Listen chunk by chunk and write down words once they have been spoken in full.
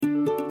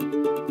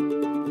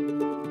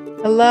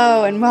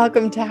Hello, and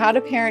welcome to How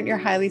to Parent Your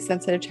Highly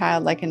Sensitive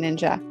Child Like a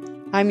Ninja.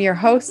 I'm your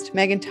host,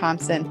 Megan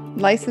Thompson,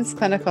 licensed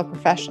clinical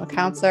professional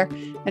counselor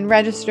and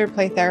registered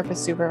play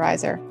therapist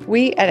supervisor.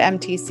 We at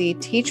MTC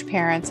teach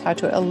parents how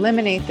to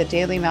eliminate the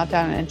daily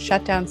meltdown and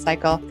shutdown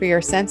cycle for your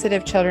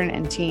sensitive children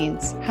and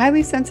teens.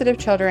 Highly sensitive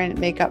children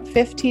make up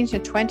 15 to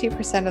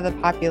 20% of the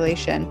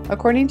population,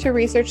 according to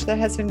research that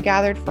has been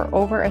gathered for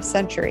over a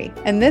century.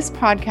 And this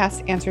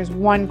podcast answers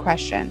one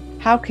question: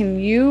 how can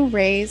you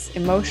raise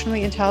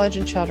emotionally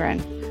intelligent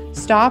children,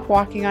 stop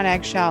walking on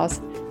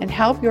eggshells, and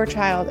help your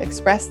child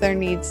express their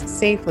needs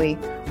safely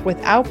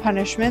without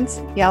punishments,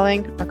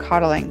 yelling, or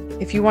coddling?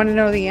 If you want to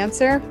know the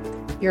answer,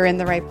 you're in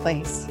the right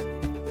place.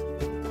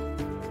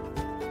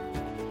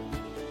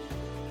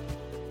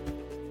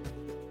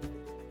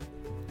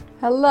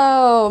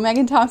 Hello,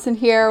 Megan Thompson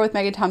here with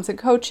Megan Thompson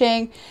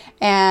Coaching.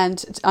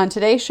 And on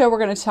today's show, we're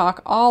going to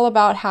talk all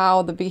about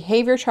how the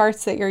behavior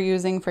charts that you're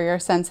using for your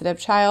sensitive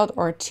child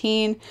or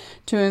teen,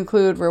 to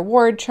include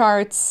reward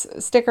charts,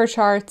 sticker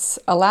charts,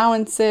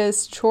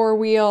 allowances, chore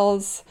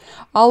wheels,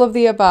 all of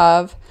the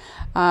above,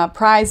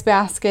 prize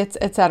baskets,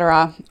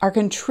 etc., are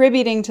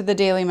contributing to the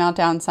daily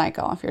meltdown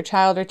cycle. If your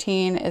child or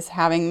teen is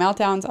having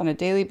meltdowns on a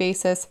daily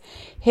basis,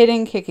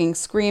 hitting, kicking,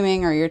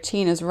 screaming, or your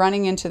teen is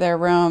running into their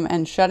room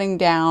and shutting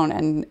down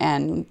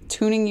and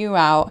tuning you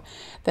out,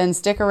 then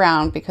stick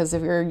around, because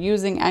if you're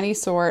using any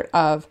sort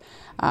of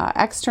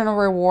external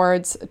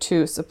rewards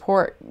to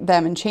support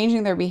them in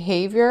changing their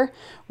behavior,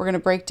 we're going to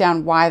break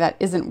down why that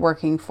isn't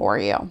working for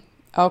you.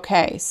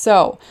 Okay,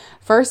 so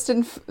first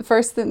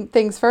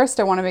things first,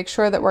 I want to make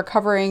sure that we're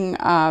covering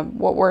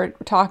what we're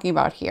talking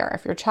about here.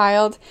 If your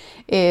child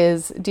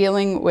is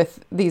dealing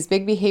with these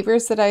big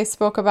behaviors that I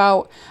spoke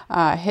about,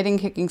 hitting,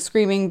 kicking,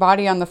 screaming,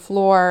 body on the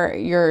floor,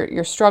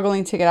 you're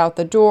struggling to get out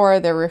the door,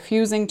 they're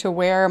refusing to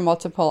wear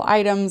multiple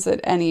items at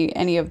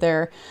any of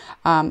their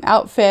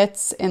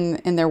outfits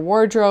in their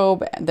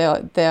wardrobe,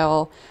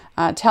 they'll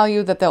tell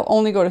you that they'll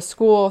only go to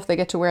school if they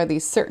get to wear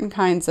these certain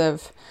kinds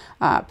of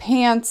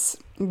pants.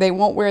 They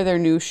won't wear their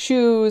new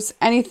shoes,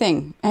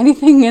 anything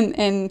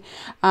in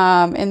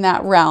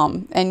that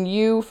realm. And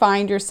you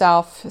find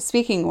yourself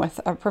speaking with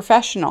a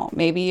professional,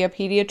 maybe a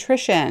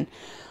pediatrician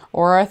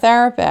or a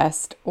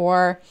therapist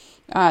or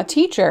a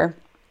teacher,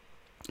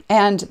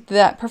 and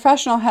that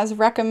professional has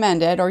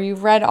recommended, or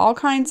you've read all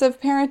kinds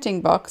of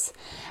parenting books,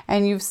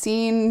 and you've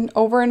seen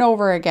over and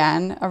over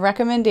again a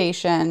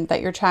recommendation that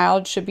your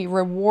child should be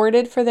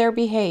rewarded for their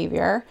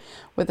behavior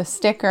with a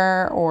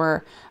sticker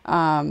or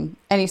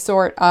any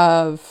sort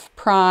of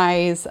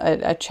prize,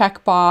 a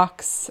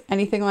checkbox,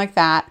 anything like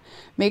that.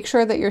 Make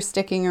sure that you're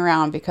sticking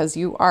around, because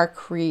you are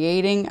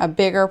creating a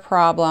bigger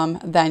problem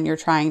than you're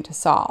trying to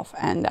solve.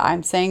 And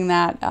I'm saying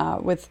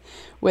that with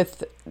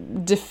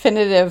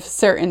definitive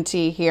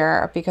certainty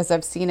here, because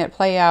I've seen it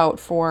play out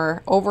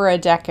for over a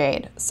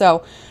decade.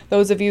 So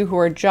those of you who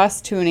are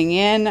just tuning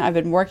in, I've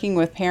been working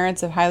with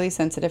parents of highly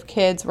sensitive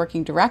kids,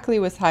 working directly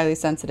with highly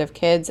sensitive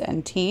kids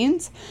and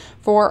teens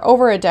for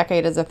over a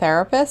decade as a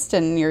therapist.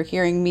 And you're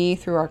hearing me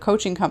through our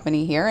coaching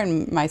company here,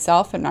 and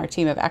myself and our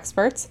team of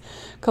experts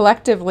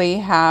collectively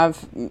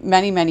have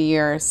many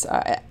years.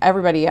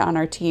 Everybody on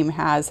our team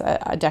has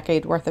a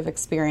decade worth of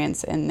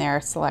experience in their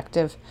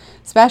selective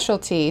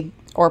specialty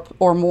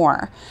or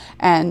more.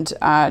 And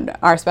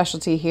our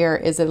specialty here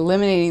is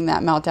eliminating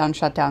that meltdown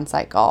shutdown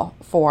cycle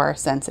for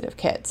sensitive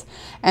kids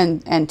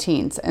and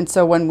teens. And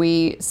so when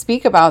we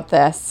speak about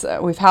this,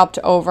 we've helped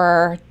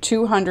over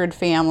 200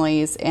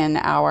 families in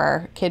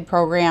our KID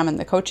program and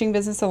the coaching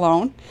business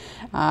alone,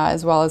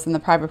 as well as in the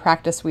private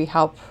practice. We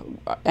help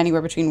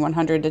anywhere between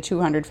 100 to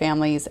 200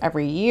 families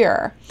every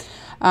year.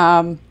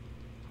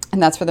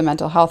 And that's for the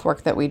mental health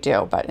work that we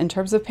do. But in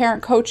terms of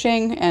parent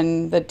coaching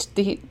and the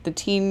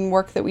teen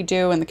work that we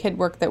do and the kid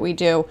work that we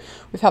do,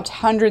 we've helped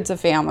hundreds of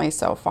families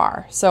so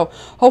far. So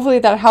hopefully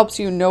that helps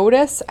you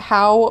notice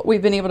how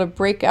we've been able to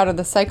break out of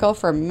the cycle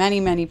for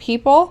many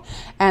people.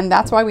 And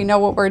that's why we know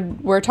what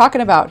we're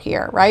talking about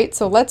here, right?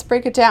 So let's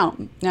break it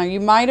down. Now, you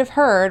might have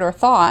heard or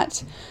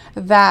thought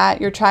that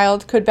your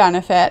child could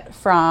benefit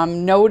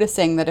from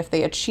noticing that if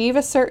they achieve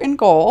a certain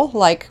goal,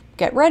 like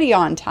get ready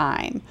on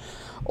time,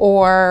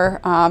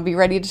 or be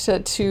ready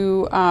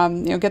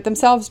to get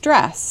themselves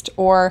dressed,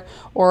 or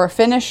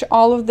finish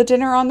all of the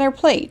dinner on their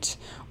plate,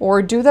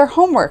 or do their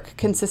homework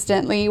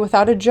consistently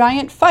without a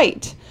giant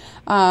fight.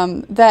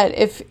 That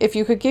if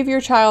you could give your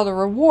child a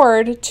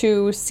reward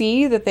to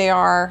see that they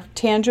are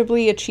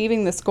tangibly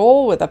achieving this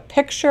goal with a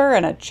picture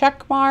and a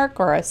check mark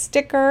or a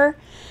sticker,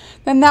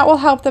 then that will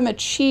help them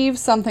achieve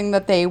something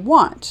that they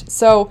want.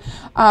 So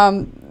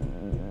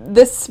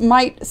this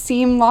might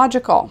seem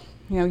logical.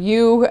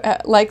 You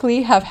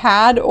likely have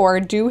had or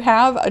do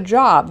have a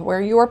job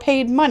where you are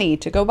paid money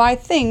to go buy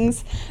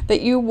things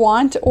that you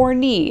want or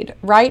need,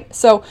 right?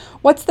 So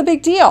what's the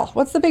big deal?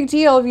 What's the big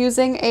deal of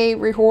using a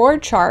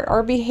reward chart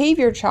or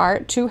behavior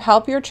chart to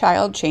help your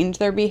child change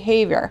their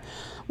behavior?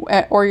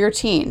 or your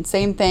teen.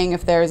 Same thing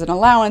if there's an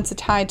allowance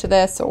tied to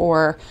this,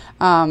 or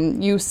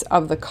use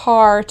of the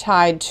car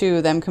tied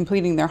to them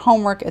completing their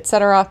homework,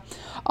 etc.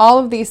 All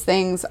of these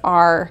things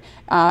are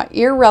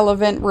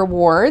irrelevant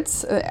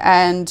rewards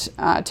and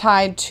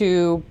tied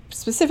to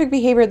specific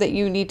behavior that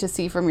you need to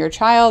see from your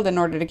child in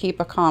order to keep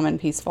a calm and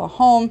peaceful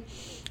home.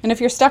 And if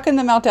you're stuck in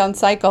the meltdown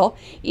cycle,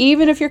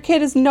 even if your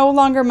kid is no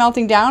longer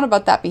melting down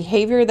about that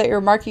behavior that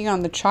you're marking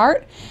on the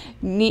chart,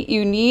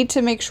 you need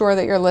to make sure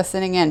that you're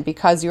listening in,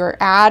 because you're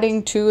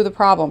adding to the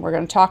problem. We're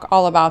going to talk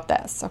all about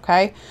this,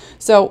 okay?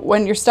 So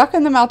when you're stuck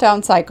in the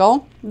meltdown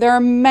cycle, there are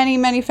many,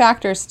 many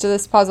factors to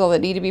this puzzle that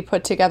need to be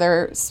put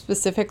together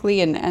specifically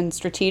and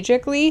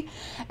strategically.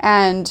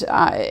 And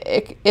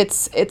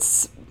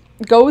it's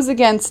goes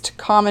against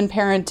common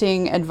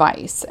parenting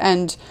advice.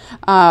 And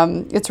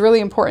it's really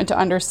important to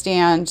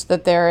understand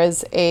that there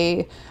is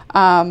a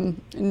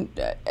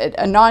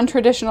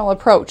non-traditional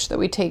approach that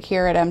we take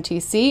here at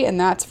MTC, and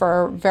that's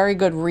for a very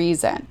good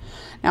reason.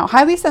 Now,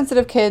 highly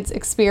sensitive kids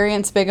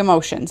experience big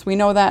emotions. We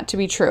know that to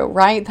be true,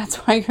 right? That's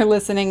why you're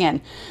listening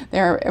in.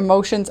 Their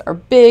emotions are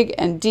big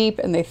and deep,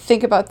 and they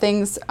think about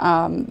things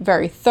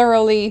very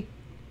thoroughly.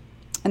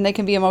 And they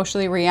can be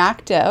emotionally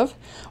reactive,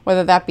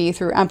 whether that be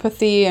through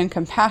empathy and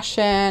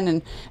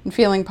compassion and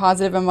feeling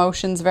positive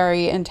emotions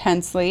very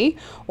intensely,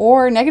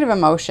 or negative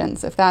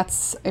emotions. If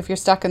you're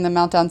stuck in the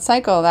meltdown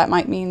cycle, that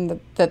might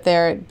mean that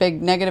their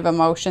big negative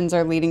emotions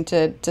are leading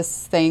to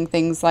saying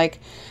things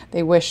like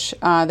they wish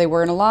they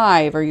weren't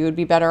alive, or you would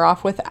be better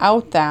off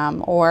without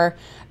them, or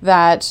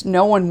that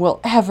no one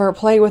will ever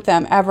play with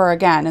them ever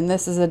again. And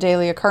this is a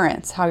daily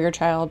occurrence, how your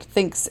child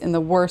thinks in the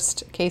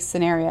worst case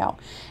scenario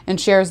and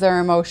shares their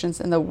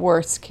emotions in the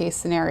worst case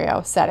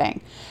scenario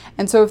setting.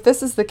 And so if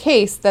this is the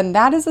case, then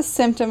that is a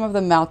symptom of the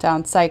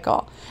meltdown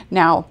cycle.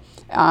 Now,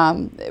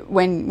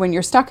 when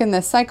you're stuck in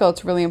this cycle,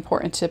 it's really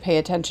important to pay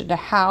attention to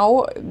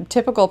how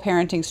typical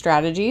parenting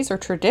strategies or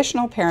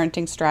traditional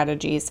parenting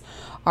strategies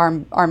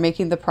are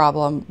making the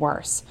problem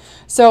worse.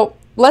 So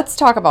let's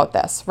talk about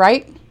this,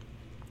 right?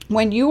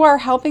 When you are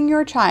helping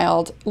your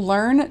child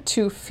learn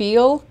to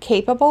feel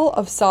capable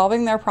of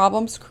solving their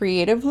problems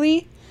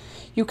creatively,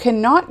 you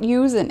cannot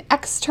use an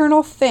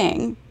external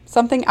thing,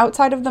 something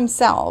outside of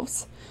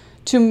themselves,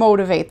 to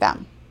motivate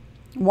them.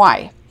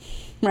 Why?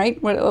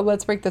 Right?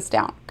 Let's break this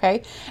down,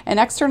 okay? An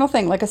external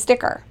thing, like a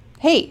sticker.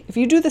 Hey, if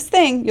you do this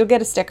thing, you'll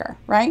get a sticker,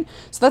 right?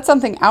 So that's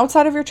something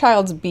outside of your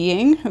child's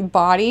being,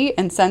 body,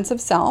 and sense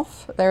of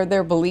self,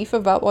 their belief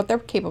about what they're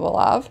capable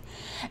of.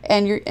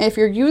 And if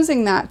you're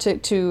using that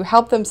to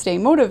help them stay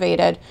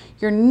motivated,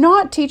 you're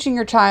not teaching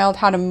your child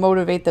how to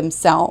motivate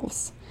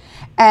themselves.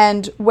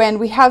 And when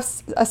we have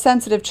a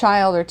sensitive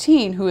child or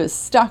teen who is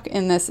stuck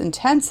in this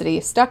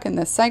intensity, stuck in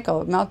this cycle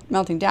of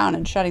melting down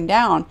and shutting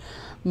down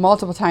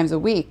multiple times a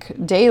week,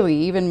 daily,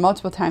 even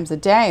multiple times a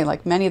day,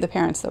 like many of the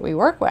parents that we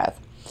work with,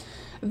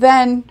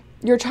 then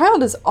your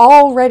child is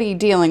already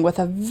dealing with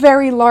a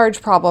very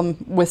large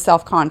problem with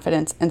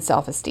self-confidence and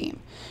self-esteem.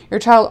 Your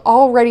child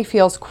already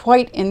feels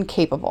quite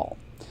incapable.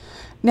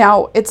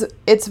 Now,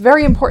 it's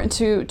very important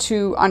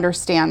to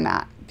understand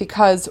that,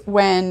 because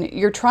when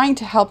you're trying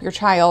to help your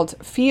child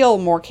feel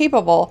more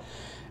capable,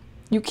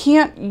 you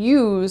can't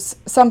use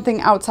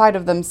something outside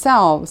of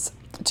themselves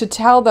to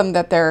tell them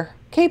that they're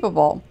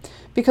capable,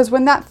 because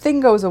when that thing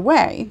goes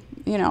away,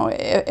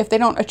 if they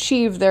don't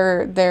achieve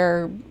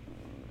their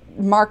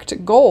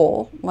marked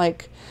goal,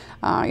 like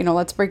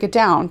let's break it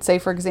down. Say,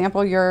 for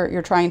example,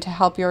 you're trying to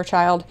help your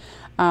child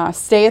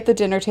stay at the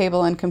dinner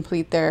table and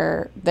complete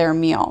their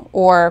meal,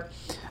 or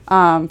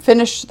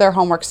finish their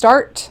homework,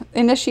 start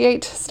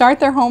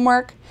their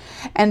homework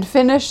and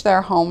finish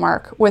their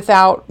homework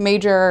without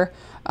major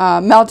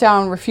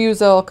meltdown,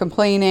 refusal,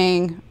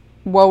 complaining,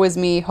 woe is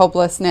me,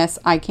 hopelessness,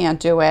 I can't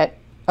do it,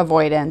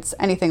 avoidance,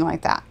 anything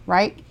like that,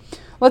 right?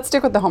 Let's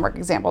stick with the homework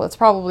example. It's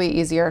probably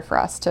easier for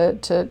us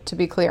to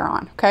be clear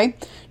on, okay?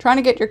 Trying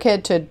to get your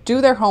kid to do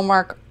their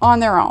homework on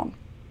their own.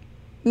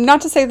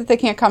 Not to say that they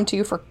can't come to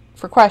you for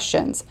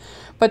questions,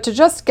 but to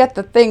just get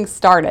the thing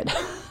started,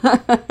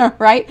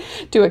 right?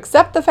 To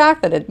accept the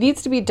fact that it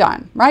needs to be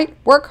done, right?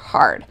 Work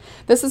hard.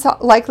 This is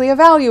likely a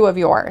value of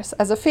yours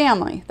as a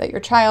family, that your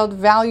child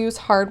values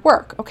hard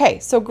work. Okay,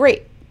 so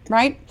great,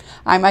 right?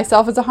 I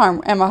myself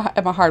am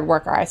a hard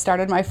worker. I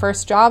started my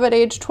first job at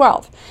age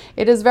 12.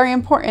 It is very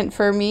important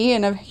for me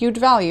and a huge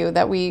value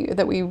that we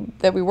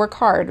work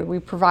hard. We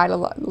provide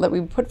that we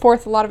put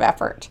forth a lot of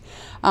effort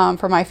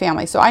for my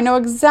family. So I know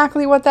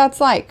exactly what that's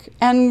like.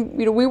 And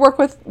we work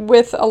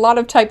with a lot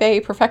of type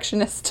A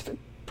perfectionist,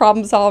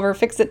 problem solver,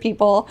 fix-it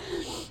people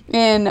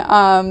in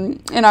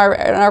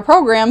our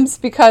programs,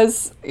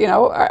 because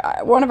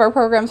one of our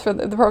programs for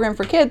the program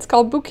for kids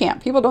called Boot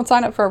Camp. People don't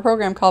sign up for a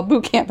program called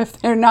Boot Camp if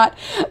they're not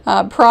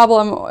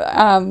problem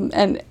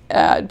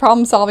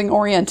solving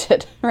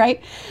oriented,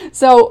 right?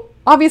 So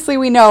obviously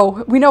we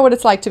know what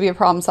it's like to be a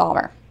problem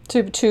solver,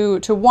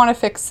 to want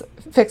to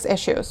fix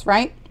issues,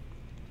 right?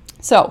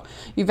 So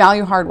you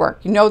value hard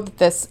work. You know that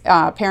this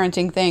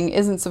parenting thing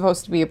isn't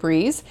supposed to be a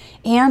breeze,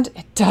 and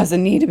it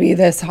doesn't need to be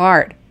this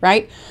hard,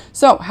 right?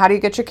 So how do you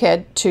get your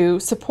kid to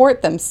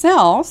support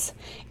themselves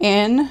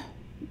in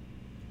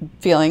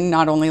feeling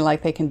not only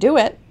like they can do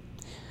it,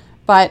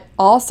 but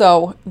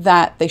also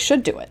that they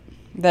should do it,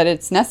 that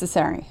it's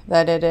necessary,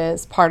 that it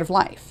is part of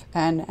life,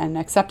 and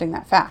accepting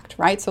that fact,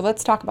 right? So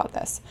let's talk about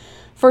this.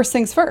 First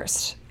things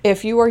first,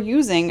 if you are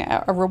using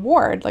a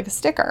reward like a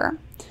sticker,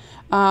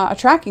 a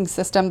tracking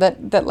system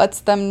that lets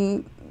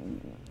them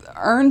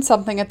earn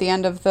something at the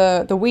end of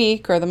the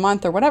week or the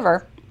month or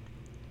whatever,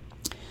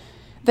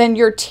 then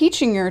you're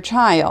teaching your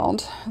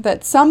child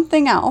that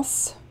something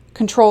else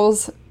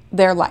controls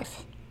their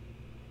life.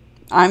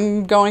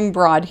 I'm going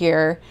broad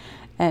here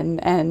and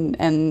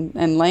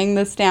laying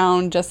this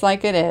down just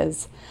like it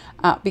is,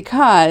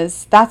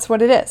 because that's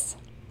what it is.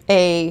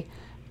 A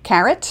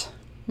carrot,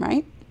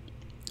 right?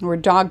 We're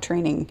dog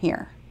training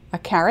here. A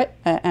carrot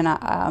and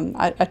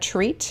a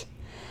treat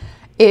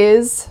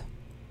is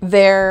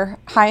their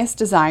highest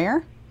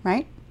desire,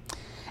 right?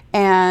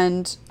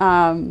 And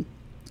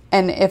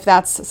if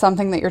that's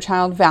something that your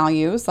child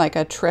values, like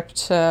a trip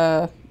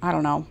to, I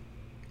don't know,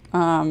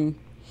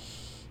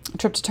 a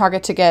trip to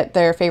Target to get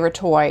their favorite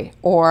toy,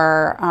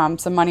 or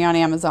some money on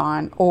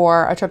Amazon,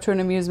 or a trip to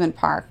an amusement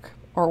park,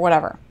 or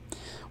whatever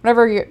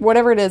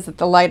it is, at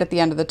the light at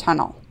the end of the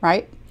tunnel,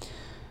 right?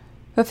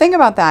 The thing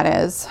about that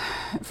is,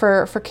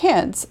 for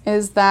kids,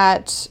 is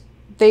that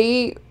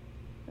they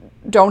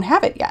don't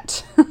have it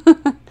yet.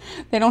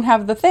 They don't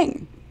have the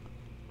thing.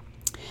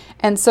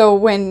 And so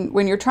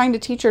when you're trying to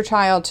teach your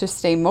child to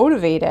stay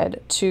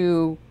motivated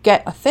to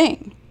get a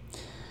thing,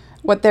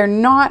 what they're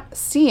not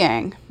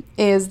seeing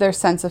is their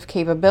sense of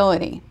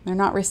capability. They're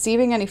not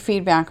receiving any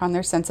feedback on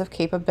their sense of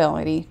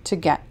capability to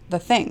get the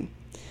thing.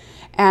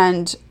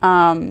 And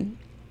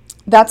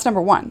that's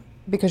number one,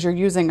 because you're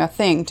using a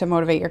thing to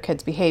motivate your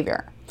kid's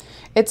behavior.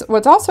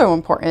 What's also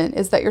important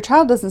is that your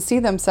child doesn't see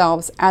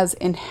themselves as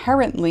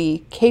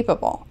inherently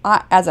capable,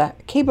 as a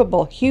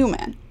capable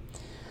human.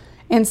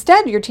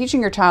 Instead, you're teaching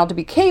your child to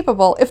be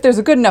capable if there's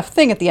a good enough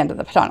thing at the end of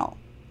the tunnel,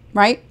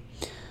 right?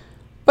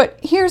 But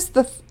here's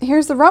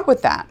the rub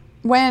with that.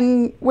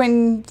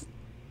 When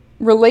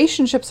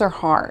relationships are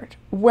hard,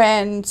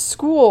 when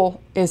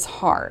school is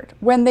hard,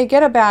 when they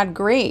get a bad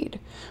grade,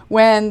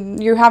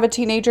 when you have a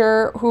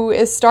teenager who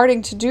is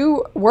starting to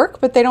do work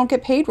but they don't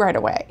get paid right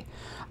away,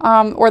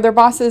 or their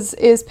boss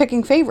is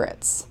picking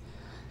favorites,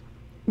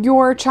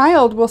 your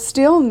child will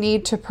still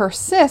need to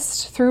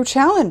persist through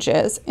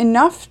challenges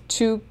enough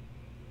to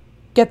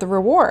get the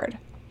reward.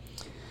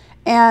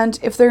 And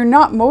if they're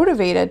not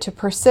motivated to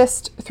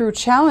persist through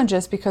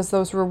challenges because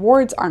those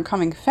rewards aren't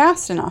coming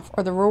fast enough,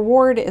 or the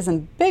reward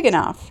isn't big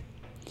enough,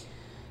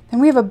 then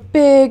we have a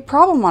big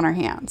problem on our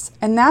hands.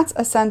 And that's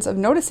a sense of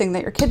noticing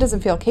that your kid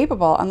doesn't feel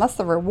capable unless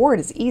the reward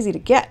is easy to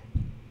get.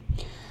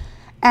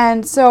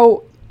 And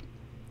so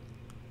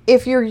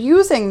if you're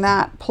using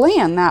that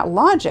plan, that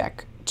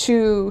logic,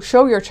 to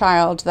show your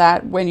child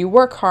that when you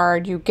work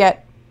hard, you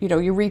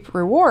reap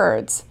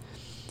rewards,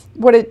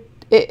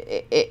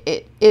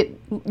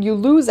 you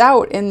lose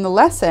out in the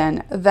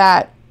lesson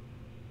that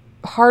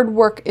hard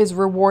work is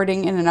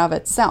rewarding in and of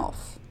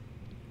itself.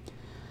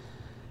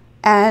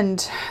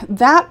 And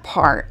that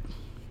part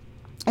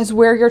is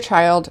where your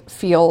child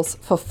feels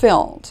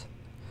fulfilled,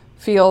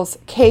 feels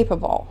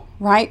capable,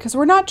 right? Because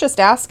we're not just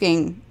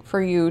asking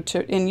for you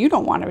to, and you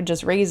don't want to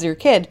just raise your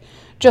kid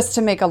just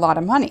to make a lot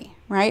of money,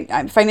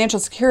 right? Financial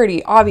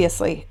security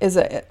obviously is,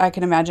 I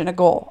can imagine, a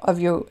goal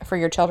for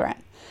your children.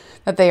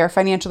 That they are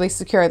financially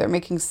secure, they're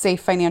making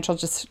safe financial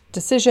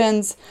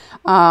decisions,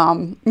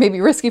 maybe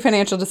risky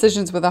financial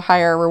decisions with a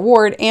higher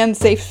reward, and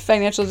safe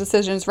financial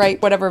decisions, right?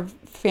 Whatever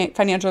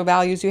financial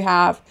values you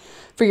have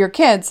for your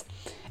kids.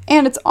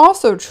 And it's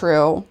also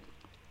true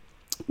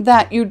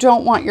that you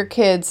don't want your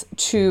kids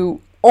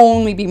to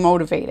only be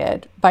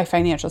motivated by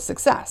financial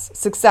success.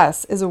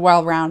 Success is a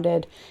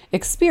well-rounded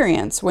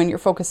experience when you're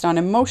focused on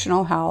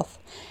emotional health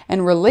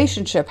and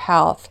relationship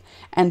health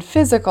and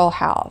physical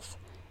health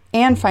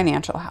and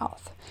financial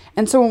health.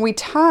 And so when we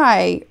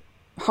tie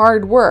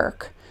hard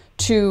work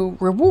to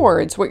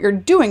rewards, what you're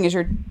doing is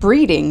you're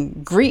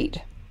breeding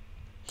greed.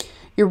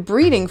 You're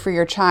breeding for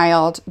your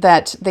child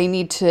that they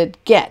need to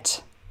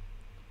get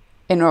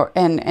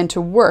and to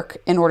work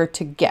in order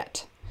to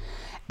get.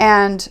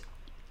 And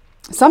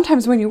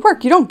sometimes when you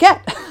work, you don't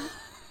get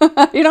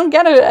you don't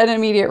get an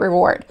immediate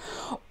reward,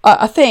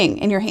 a thing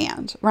in your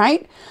hand,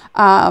 right?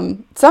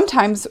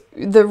 Sometimes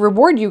the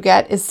reward you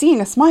get is seeing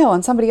a smile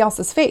on somebody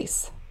else's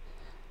face.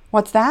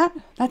 What's that?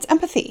 That's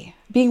empathy,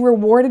 being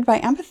rewarded by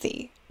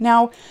empathy.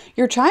 Now,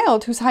 your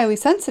child who's highly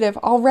sensitive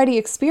already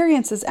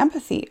experiences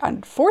empathy.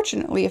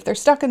 Unfortunately, if they're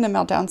stuck in the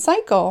meltdown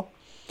cycle,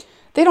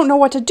 they don't know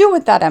what to do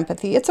with that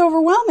empathy. It's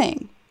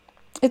overwhelming.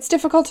 It's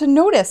difficult to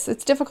notice.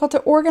 It's difficult to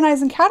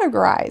organize and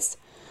categorize.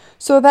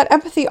 So that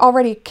empathy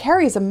already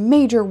carries a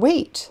major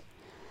weight.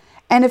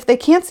 And if they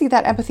can't see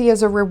that empathy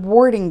as a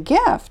rewarding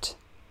gift,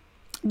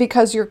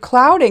 because you're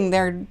clouding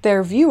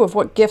their view of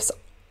what gifts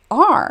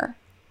are,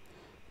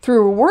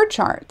 through reward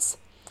charts,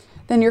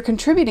 then you're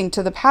contributing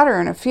to the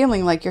pattern of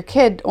feeling like your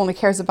kid only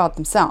cares about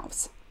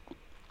themselves,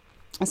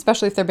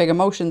 especially if their big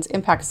emotions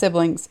impact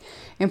siblings,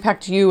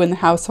 impact you in the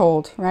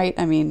household, right?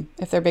 I mean,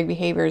 if their big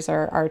behaviors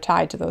are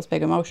tied to those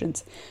big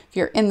emotions. If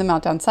you're in the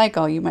meltdown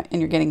cycle and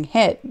you're getting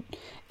hit,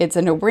 it's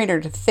a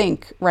no-brainer to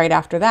think right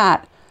after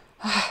that,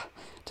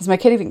 does my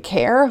kid even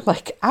care?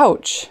 Like,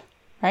 ouch,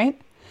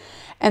 right?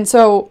 And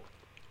so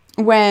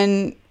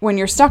when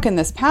you're stuck in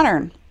this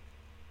pattern,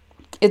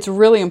 it's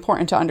really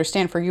important to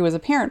understand for you as a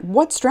parent,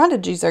 what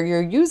strategies are you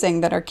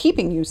using that are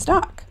keeping you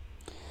stuck?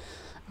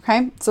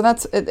 Okay, so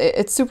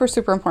it's super,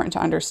 super important to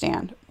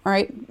understand. All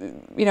right,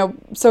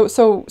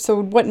 so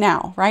what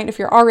now, right? If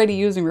you're already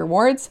using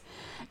rewards,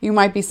 you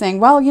might be saying,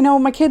 well,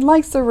 my kid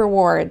likes the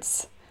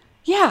rewards.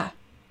 Yeah,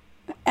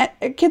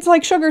 kids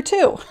like sugar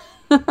too.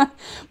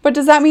 But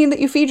does that mean that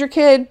you feed your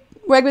kid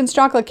Wegmans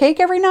chocolate cake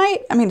every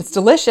night? I mean, it's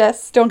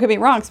delicious. Don't get me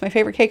wrong. It's my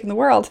favorite cake in the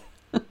world.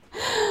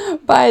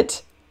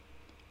 But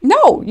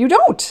no, you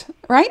don't,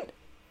 right?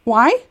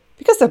 Why?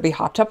 Because they'll be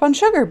hopped up on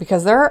sugar,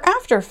 because there are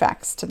after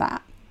effects to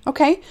that.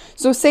 Okay,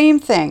 so same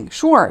thing.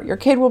 Sure, your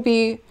kid will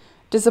be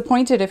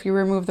disappointed if you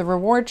remove the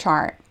reward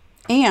chart.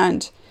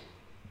 And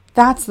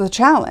that's the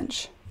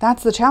challenge.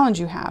 That's the challenge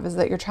you have, is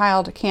that your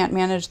child can't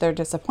manage their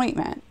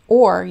disappointment,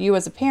 or you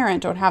as a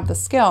parent don't have the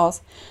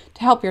skills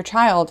to help your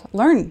child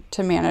learn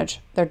to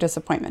manage their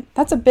disappointment.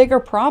 That's a bigger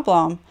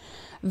problem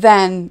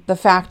than the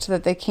fact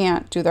that they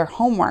can't do their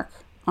homework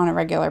on a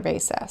regular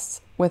basis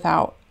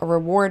without a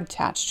reward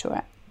attached to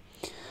it.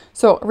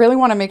 So I really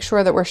want to make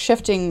sure that we're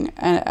shifting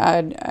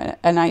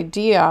an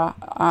idea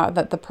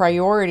that the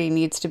priority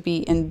needs to be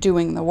in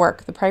doing the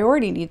work. The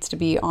priority needs to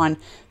be on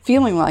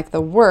feeling like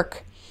the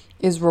work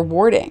is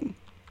rewarding,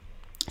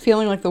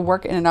 feeling like the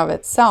work in and of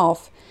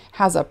itself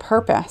has a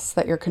purpose,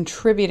 that you're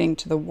contributing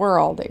to the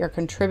world, that you're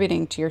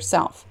contributing to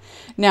yourself.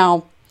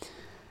 Now,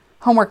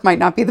 homework might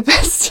not be the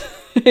best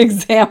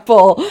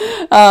example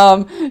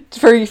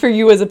for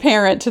you as a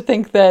parent to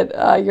think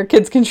that your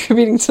kid's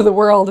contributing to the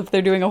world if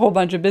they're doing a whole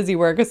bunch of busy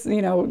work.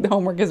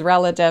 Homework is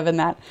relative in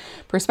that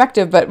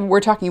perspective, but we're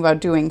talking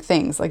about doing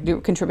things like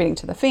contributing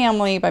to the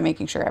family by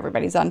making sure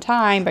everybody's on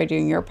time, by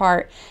doing your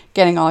part,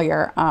 getting all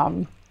your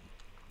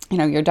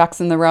your ducks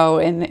in the row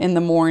in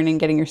the morning,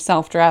 getting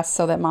yourself dressed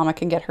so that mama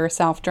can get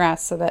herself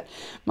dressed, so that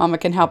mama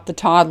can help the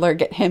toddler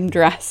get him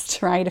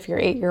dressed, right? If your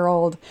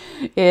 8-year-old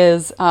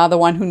is the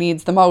one who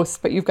needs the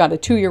most, but you've got a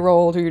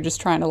 2-year-old who you're just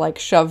trying to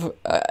shove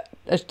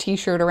a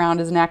t-shirt around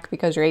his neck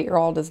because your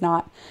 8-year-old is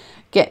not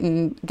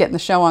getting the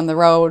show on the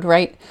road,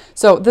 right?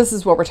 So this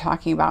is what we're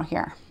talking about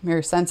here.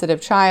 Your sensitive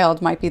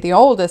child might be the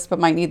oldest, but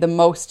might need the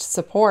most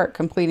support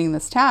completing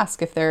this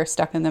task if they're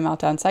stuck in the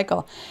meltdown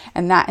cycle.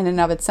 And that in and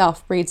of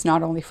itself breeds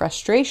not only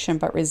frustration,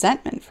 but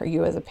resentment for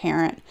you as a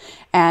parent.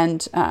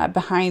 And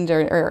behind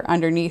or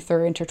underneath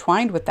or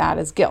intertwined with that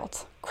is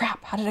guilt.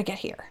 Crap, how did I get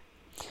here?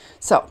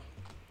 So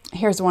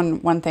here's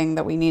one thing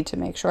that we need to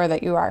make sure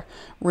that you are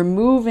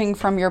removing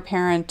from your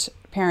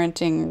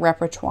parenting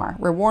repertoire.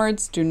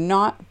 Rewards do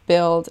not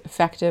build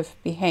effective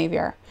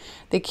behavior.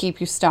 They keep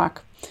you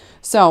stuck.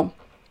 So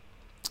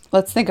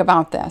let's think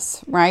about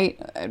this, right?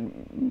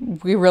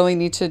 We really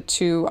need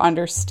to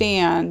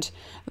understand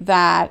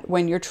that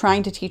when you're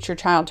trying to teach your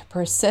child to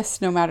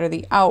persist no matter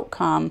the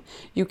outcome,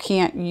 you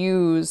can't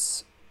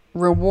use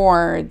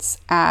rewards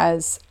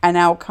as an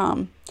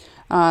outcome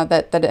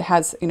that it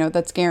has,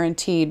 that's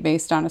guaranteed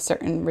based on a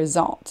certain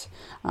result,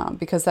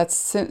 because that's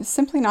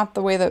simply not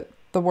the way that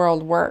the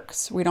world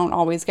works. We don't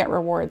always get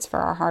rewards for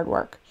our hard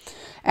work.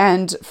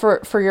 And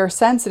for your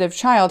sensitive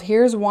child,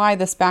 here's why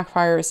this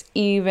backfires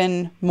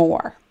even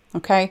more.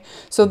 Okay,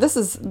 so this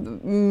is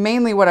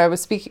mainly what I've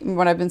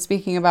been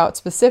speaking about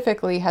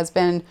specifically has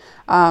been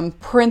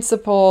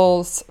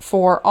principles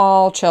for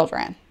all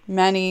children.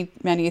 Many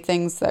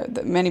things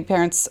that many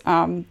parents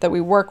that we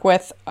work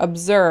with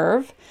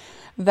observe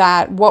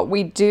that what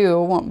we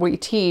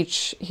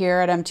teach here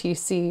at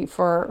MTC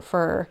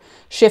for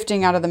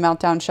shifting out of the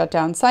meltdown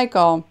shutdown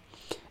cycle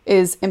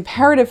is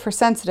imperative for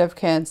sensitive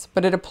kids,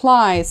 but it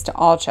applies to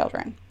all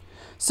children.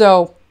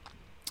 So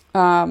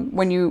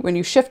when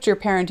you shift your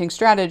parenting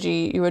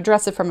strategy, you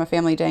address it from a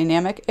family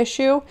dynamic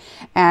issue,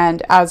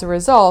 and as a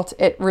result,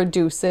 it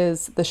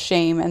reduces the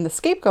shame and the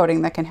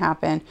scapegoating that can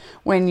happen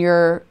when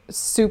you're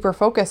super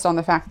focused on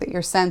the fact that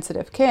your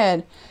sensitive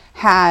kid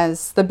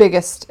has the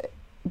biggest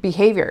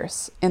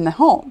behaviors in the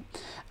home.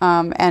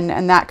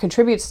 And that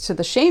contributes to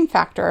the shame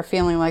factor of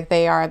feeling like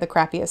they are the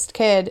crappiest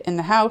kid in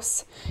the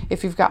house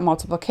if you've got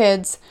multiple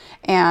kids.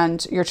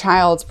 And your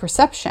child's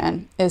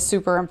perception is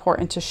super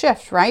important to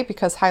shift, right?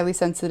 Because highly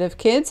sensitive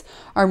kids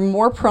are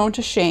more prone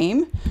to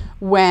shame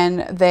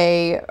when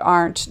they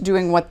aren't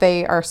doing what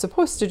they are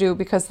supposed to do,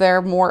 because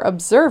they're more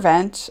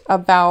observant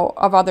of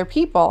other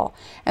people,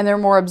 and they're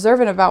more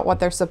observant about what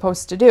they're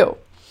supposed to do.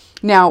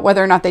 Now,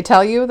 whether or not they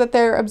tell you that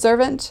they're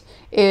observant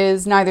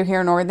is neither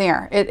here nor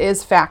there. It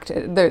is fact.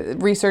 The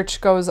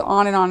research goes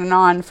on and on and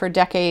on for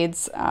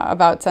decades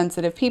about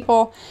sensitive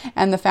people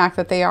and the fact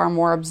that they are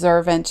more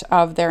observant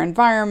of their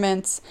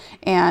environments.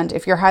 And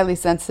if you're highly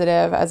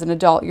sensitive as an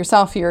adult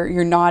yourself,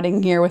 you're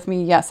nodding here with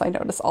me. Yes, I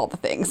notice all the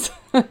things.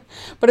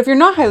 But if you're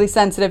not highly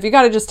sensitive, you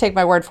got to just take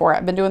my word for it.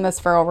 I've been doing this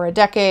for over a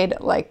decade.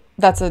 Like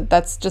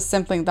that's just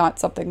simply not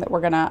something that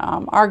we're going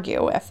to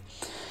argue with.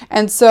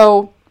 And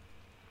so,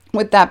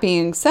 with that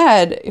being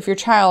said, if your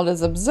child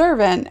is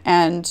observant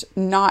and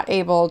not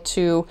able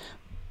to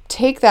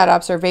take that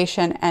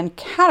observation and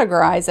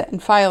categorize it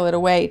and file it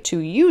away to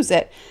use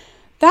it,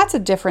 that's a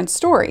different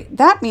story.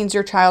 That means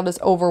your child is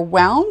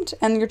overwhelmed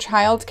and your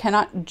child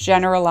cannot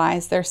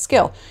generalize their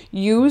skill.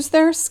 Use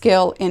their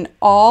skill in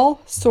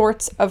all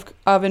sorts of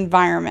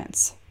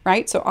environments,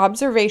 right? So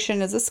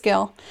observation is a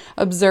skill.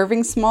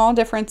 Observing small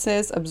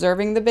differences,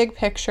 observing the big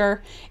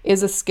picture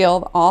is a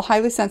skill that all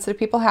highly sensitive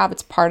people have.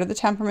 It's part of the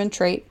temperament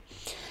trait.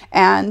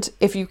 And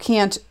if you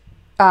can't,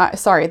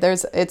 it's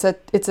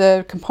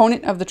a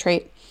component of the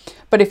trait.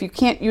 But if you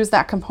can't use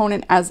that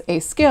component as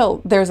a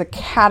skill, there's a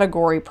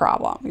category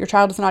problem. Your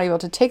child is not able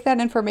to take that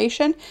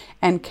information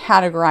and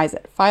categorize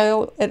it,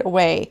 file it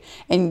away,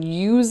 and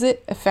use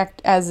it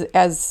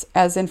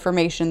as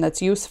information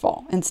that's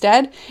useful.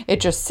 Instead,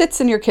 it just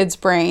sits in your kid's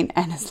brain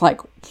and it's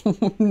like,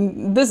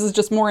 this is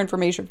just more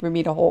information for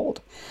me to hold.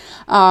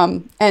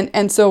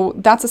 And so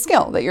that's a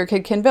skill that your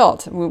kid can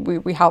build.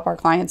 We help our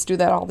clients do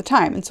that all the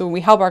time. And so when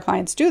we help our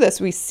clients do this,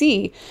 we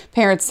see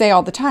parents say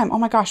all the time, oh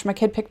my gosh, my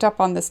kid picked up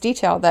on this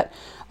detail that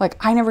like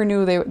I never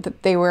knew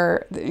that they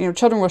were,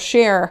 children will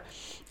share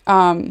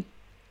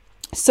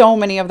so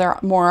many of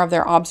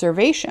their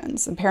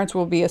observations, and parents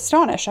will be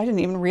astonished. I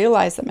didn't even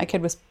realize that my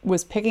kid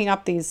was picking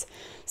up these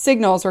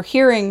signals or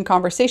hearing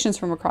conversations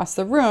from across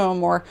the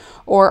room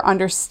or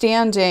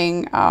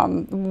understanding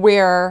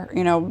where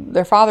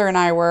their father and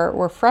I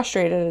were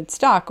frustrated and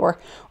stuck, or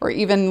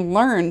even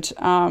learned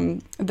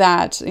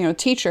that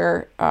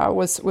teacher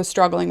was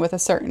struggling with a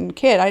certain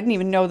kid. I didn't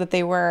even know that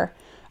they were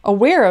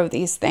aware of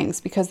these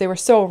things because they were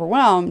so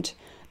overwhelmed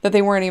that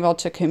they weren't able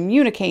to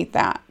communicate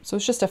that. So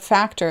it's just a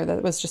factor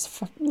that was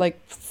just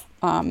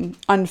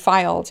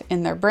unfiled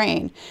in their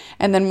brain.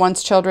 And then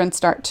once children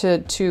start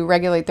to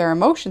regulate their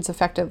emotions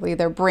effectively,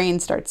 their brain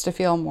starts to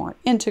feel more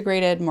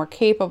integrated, more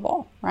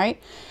capable,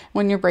 right?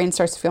 When your brain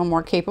starts to feel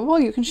more capable,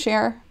 you can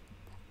share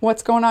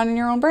what's going on in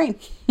your own brain.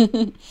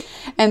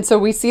 And so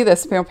we see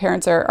this,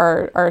 parents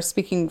are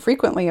speaking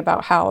frequently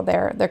about how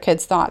their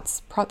kids'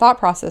 thought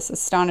process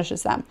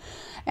astonishes them.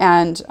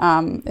 And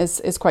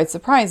is quite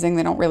surprising.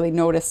 They don't really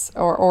notice,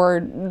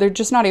 or they're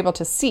just not able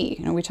to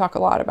see. We talk a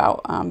lot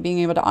about being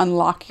able to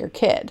unlock your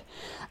kid,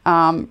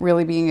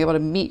 really being able to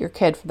meet your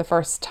kid for the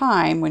first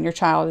time when your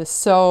child is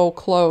so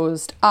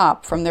closed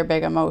up from their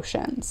big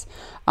emotions,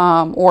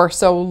 or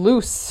so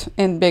loose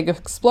in big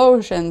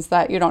explosions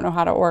that you don't know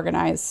how to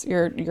organize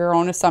your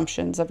own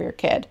assumptions of your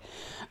kid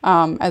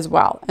as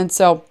well. And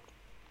so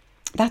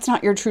that's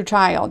not your true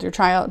child. Your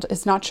child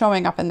is not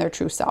showing up in their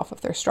true self if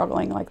they're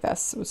struggling like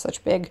this with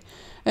such big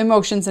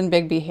emotions and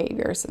big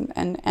behaviors.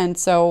 And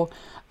so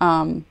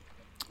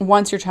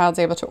once your child's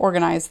able to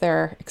organize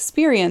their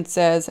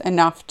experiences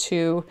enough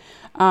to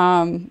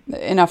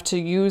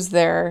use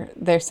their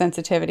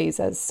sensitivities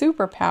as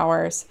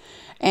superpowers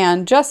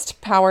and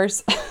just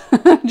powers,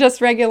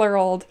 just regular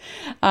old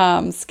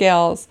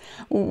skills.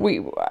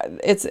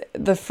 It's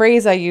the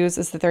phrase I use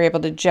is that they're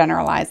able to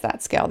generalize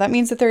that skill. That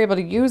means that they're able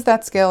to use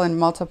that skill in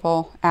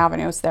multiple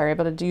avenues. They're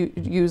able to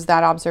use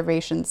that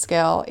observation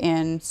skill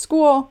in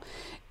school,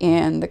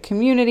 in the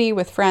community,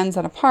 with friends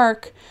at a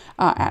park,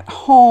 at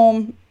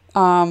home,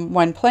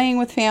 when playing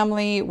with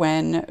family,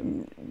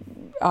 when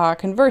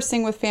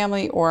conversing with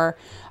family, or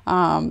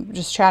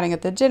just chatting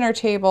at the dinner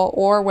table,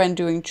 or when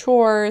doing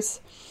chores.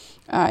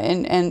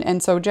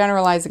 And so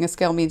generalizing a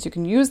skill means you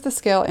can use the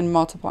skill in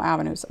multiple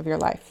avenues of your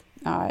life.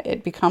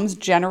 It becomes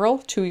general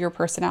to your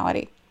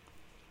personality.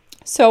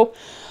 So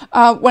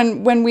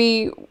when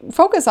we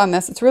focus on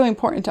this, it's really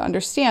important to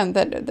understand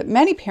that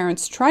many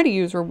parents try to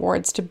use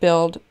rewards to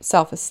build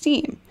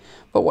self-esteem.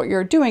 But what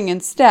you're doing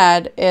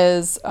instead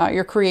is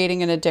you're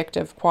creating an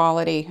addictive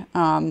quality.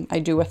 I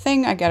do a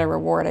thing, I get a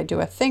reward. I do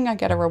a thing, I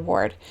get a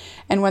reward.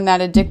 And when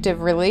that addictive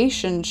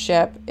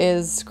relationship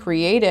is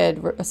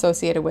created,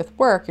 associated with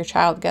work, your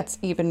child gets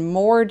even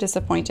more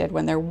disappointed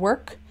when their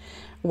work,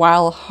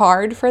 while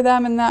hard for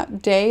them in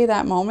that day,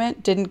 that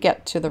moment, didn't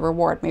get to the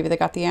reward. Maybe they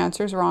got the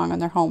answers wrong on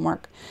their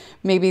homework.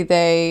 Maybe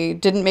they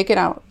didn't make it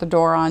out the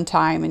door on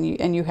time,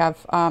 and you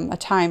have a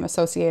time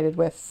associated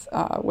with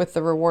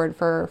the reward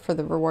for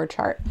the reward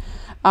chart.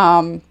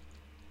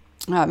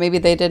 Maybe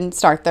they didn't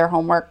start their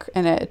homework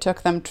and it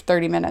took them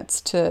 30 minutes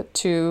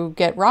to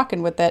get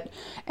rocking with it.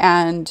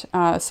 And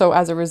so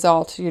as a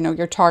result,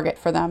 your target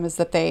for them is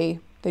that they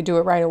do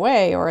it right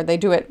away, or they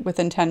do it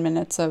within 10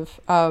 minutes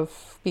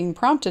of being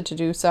prompted to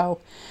do so.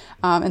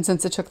 And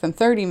since it took them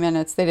 30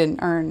 minutes, they didn't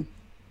earn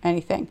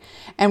anything.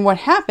 And what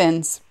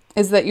happens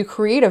is that you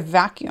create a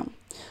vacuum.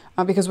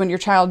 because when your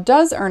child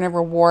does earn a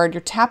reward,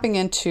 you're tapping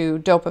into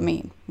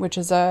dopamine, which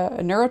is a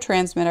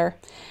neurotransmitter.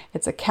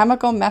 It's a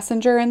chemical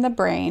messenger in the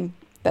brain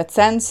that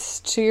sends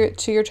to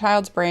your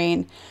child's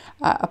brain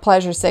a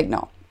pleasure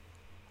signal.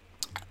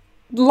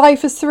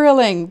 Life is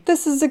thrilling.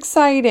 This is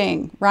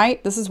exciting,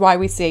 right? This is why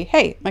we say,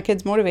 hey, my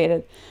kid's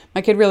motivated.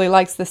 My kid really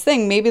likes this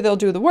thing. Maybe they'll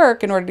do the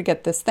work in order to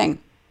get this thing.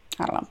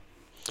 I don't know.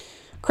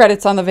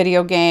 Credits on the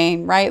video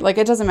game, right? Like,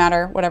 it doesn't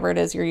matter, whatever it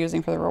is you're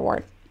using for the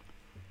reward.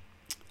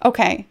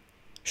 Okay,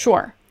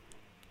 sure.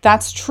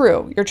 That's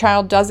true. Your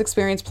child does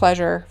experience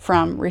pleasure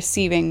from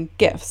receiving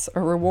gifts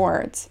or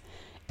rewards.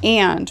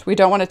 And we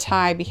don't want to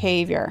tie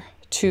behavior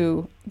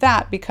to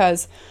that,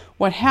 because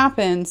what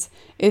happens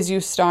is you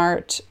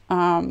start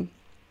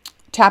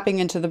tapping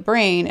into the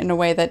brain in a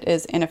way that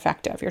is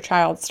ineffective. Your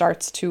child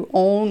starts to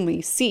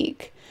only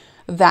seek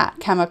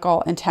that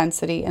chemical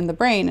intensity in the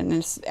brain and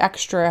is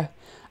extra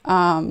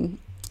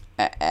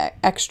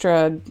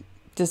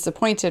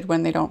disappointed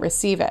when they don't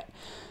receive it.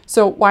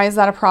 So why is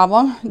that a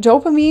problem?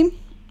 Dopamine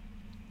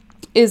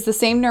is the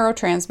same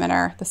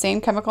neurotransmitter, the same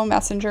chemical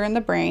messenger in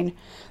the brain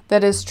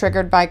that is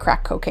triggered by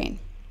crack cocaine.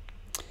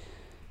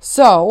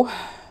 So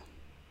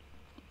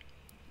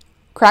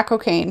crack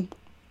cocaine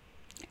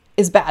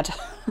is bad,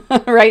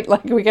 right?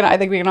 Like, I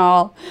think we can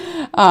all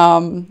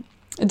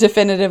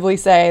definitively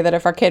say that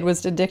if our kid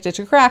was addicted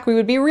to crack, we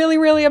would be really,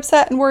 really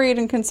upset and worried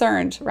and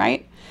concerned,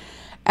 right?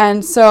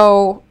 And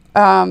so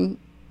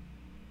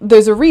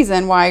there's a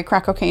reason why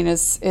crack cocaine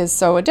is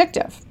so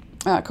addictive.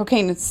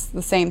 Cocaine is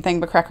the same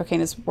thing, but crack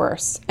cocaine is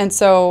worse. And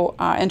so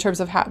in terms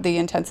of the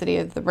intensity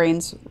of the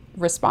brain's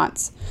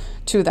response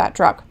to that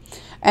drug.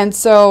 And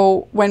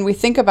so when we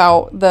think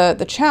about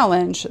the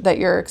challenge that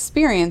you're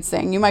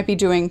experiencing, you might be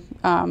doing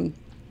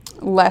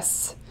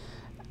less,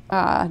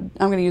 I'm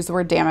going to use the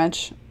word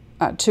damage,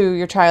 to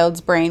your child's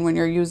brain when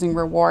you're using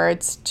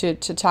rewards to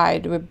tie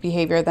to a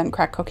behavior than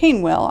crack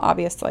cocaine will,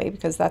 obviously,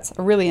 because that's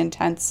a really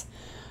intense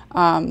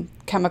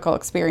chemical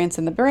experience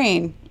in the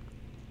brain.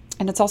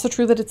 And it's also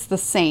true that it's the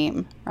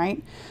same,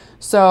 right?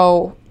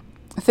 So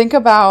think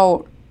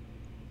about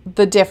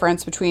the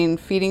difference between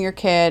feeding your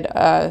kid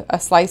a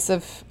slice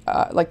of,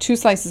 like 2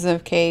 slices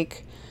of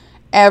cake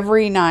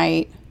every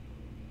night,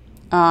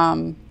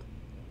 and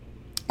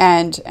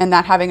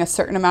that having a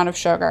certain amount of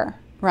sugar,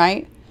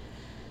 right?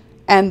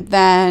 And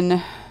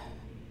then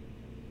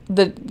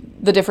the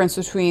difference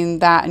between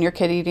that and your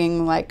kid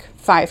eating like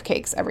 5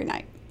 cakes every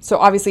night. So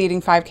obviously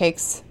eating 5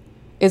 cakes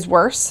is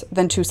worse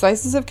than 2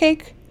 slices of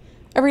cake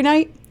every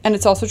night. And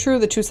it's also true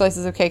that 2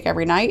 slices of cake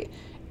every night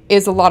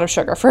is a lot of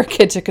sugar for a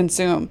kid to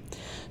consume.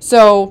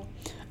 So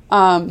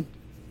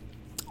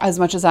as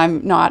much as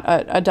I'm not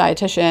a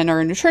dietitian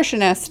or a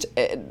nutritionist,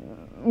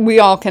 we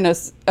all can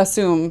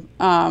assume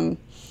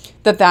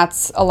that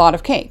that's a lot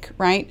of cake,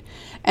 right?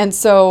 And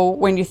so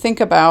when you think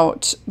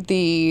about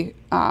the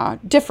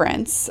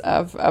difference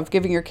of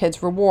giving your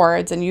kids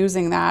rewards and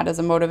using that as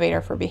a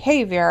motivator for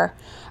behavior,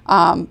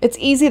 it's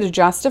easy to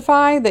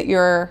justify that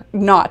you're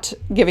not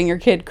giving your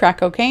kid crack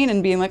cocaine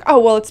and being like, oh,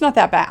 well, it's not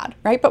that bad,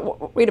 right?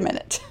 But wait a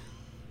minute,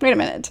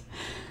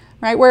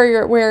 right? Where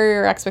are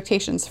your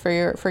expectations for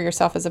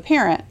yourself as a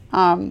parent?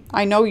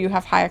 I know you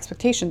have high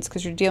expectations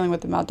because you're dealing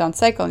with the meltdown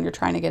cycle and you're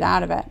trying to get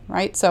out of it,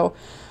 right? So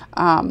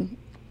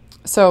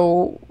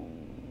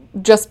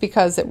just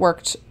because it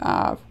worked,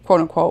 quote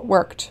unquote,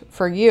 worked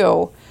for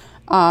you,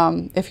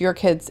 if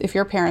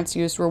your parents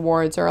used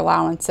rewards or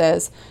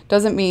allowances,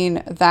 doesn't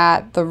mean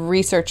that the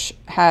research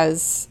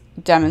has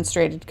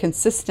demonstrated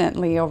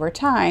consistently over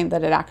time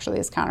that it actually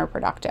is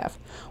counterproductive.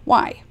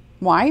 Why?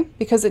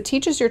 Because it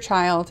teaches your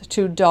child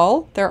to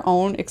dull their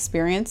own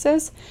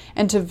experiences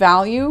and to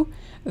value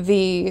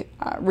the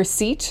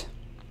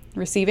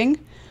receiving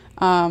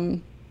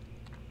of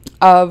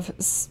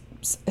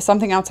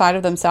something outside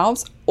of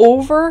themselves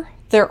over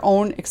their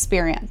own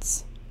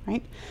experience,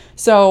 right?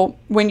 So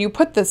when you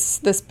put this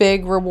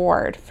big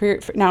reward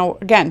now,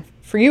 again,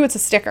 for you it's a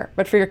sticker,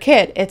 but for your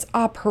kid it's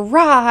a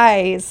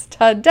prize.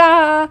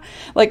 Ta-da!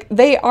 Like,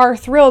 they are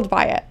thrilled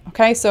by it.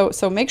 Okay, so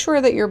make sure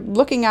that you're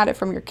looking at it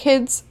from your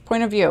kid's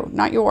point of view,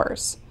 not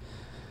yours.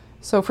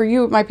 So for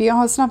you, it might be,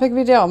 oh, it's not a big of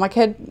a deal. My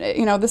kid,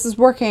 this is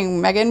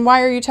working. Megan,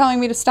 why are you telling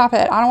me to stop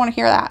it? I don't want to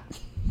hear that.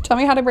 Tell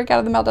me how to break out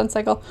of the meltdown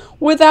cycle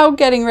without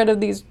getting rid of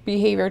these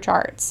behavior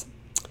charts.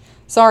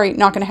 Sorry,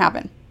 not going to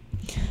happen.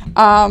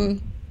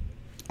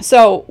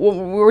 So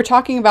we were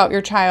talking about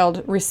your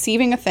child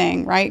receiving a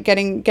thing, right?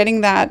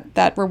 Getting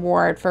that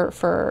reward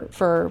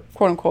for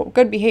quote unquote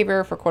good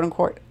behavior, for quote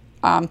unquote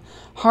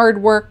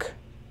hard work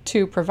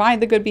to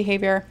provide the good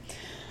behavior.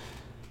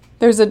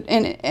 There's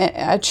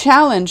a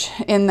challenge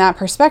in that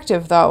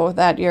perspective, though,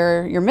 that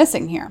you're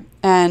missing here.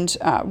 And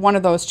one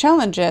of those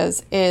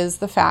challenges is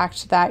the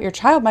fact that your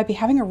child might be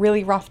having a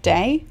really rough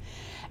day,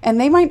 and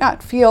they might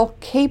not feel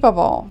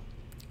capable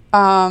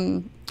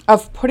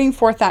of putting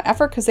forth that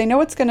effort because they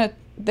know it's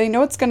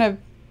gonna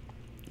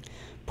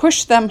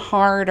push them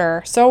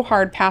harder, so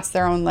hard past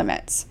their own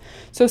limits.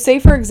 So, say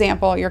for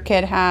example, your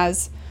kid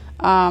has,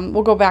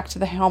 we'll go back to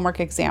the homework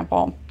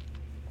example.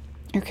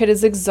 Your kid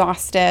is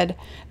exhausted.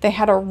 They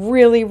had a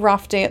really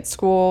rough day at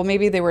school.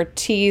 Maybe they were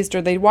teased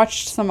or they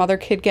watched some other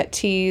kid get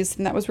teased,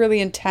 and that was really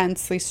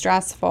intensely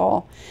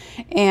stressful.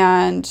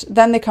 And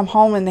then they come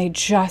home and they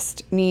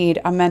just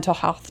need a mental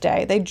health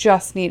day. They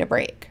just need a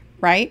break,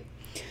 right?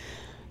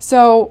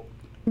 So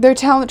they're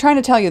trying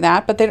to tell you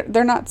that, but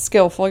they're not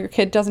skillful. Your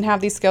kid doesn't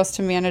have these skills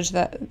to manage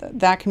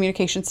that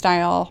communication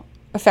style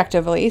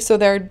effectively. So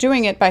they're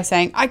doing it by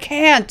saying, I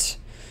can't,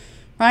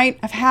 right?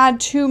 I've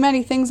had too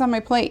many things on my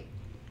plate.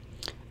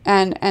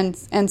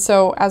 And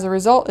so as a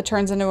result, it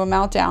turns into a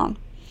meltdown.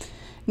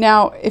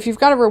 Now, if you've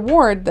got a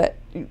reward that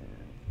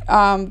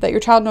your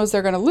child knows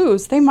they're going to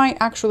lose, they might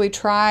actually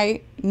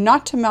try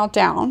not to melt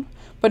down,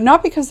 but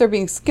not because they're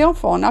being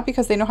skillful, not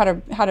because they know how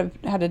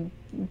to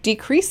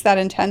decrease that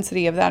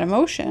intensity of that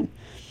emotion,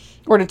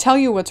 or to tell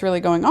you what's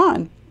really going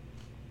on.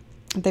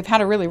 They've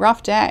had a really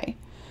rough day.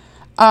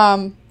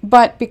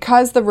 But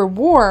because the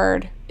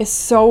reward is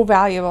so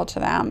valuable to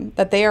them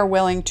that they are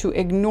willing to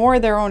ignore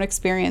their own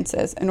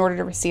experiences in order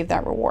to receive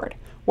that reward.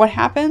 What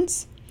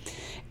happens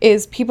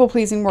is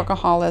people-pleasing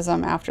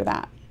workaholism after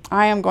that.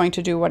 I am going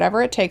to do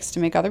whatever it takes to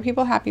make other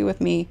people happy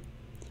with me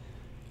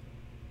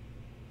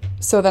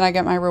so that I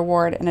get my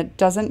reward, and it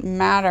doesn't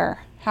matter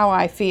how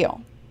I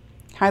feel.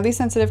 Highly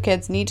sensitive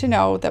kids need to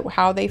know that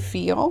how they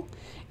feel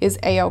is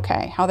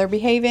a-okay. How they're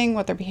behaving,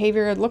 what their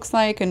behavior looks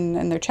like,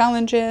 and their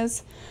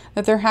challenges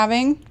that they're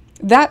having.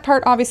 That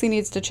part obviously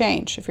needs to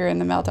change if you're in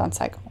the meltdown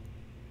cycle.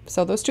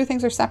 So those two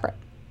things are separate.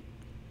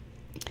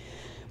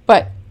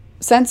 But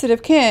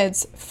sensitive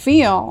kids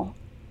feel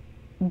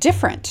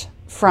different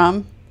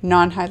from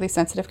non-highly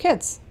sensitive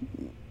kids.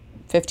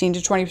 15 to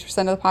 20%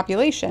 of the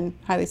population,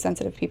 highly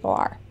sensitive people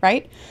are,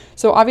 right?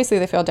 So obviously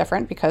they feel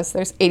different because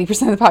there's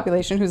 80% of the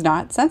population who's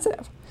not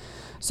sensitive.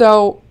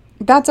 So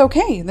that's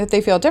okay that they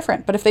feel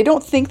different. But if they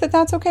don't think that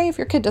that's okay, if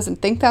your kid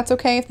doesn't think that's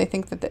okay, if they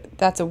think that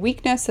that's a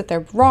weakness, that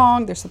they're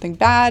wrong, there's something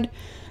bad,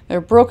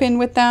 they're broken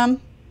with them,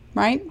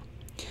 right?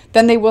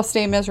 Then they will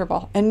stay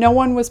miserable. And no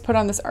one was put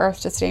on this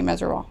earth to stay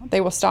miserable.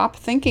 They will stop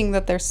thinking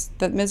that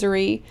that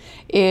misery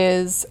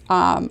is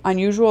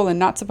unusual and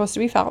not supposed to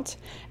be felt.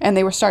 And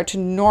they will start to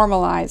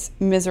normalize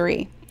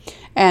misery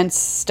and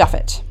stuff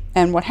it.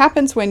 And what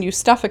happens when you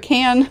stuff a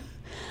can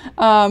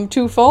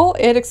too full?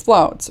 It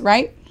explodes,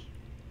 right?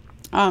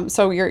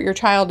 So your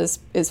child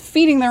is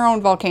feeding their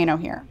own volcano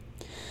here.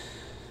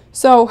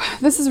 So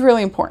this is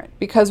really important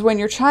because when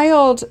you're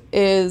trying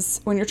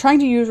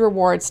to use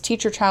rewards,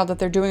 teach your child that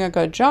they're doing a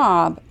good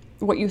job,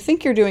 what you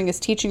think you're doing is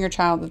teaching your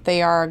child that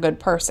they are a good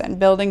person,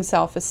 building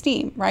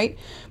self-esteem, right?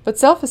 But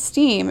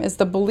self-esteem is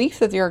the belief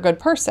that you're a good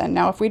person.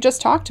 Now, if we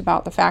just talked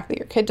about the fact that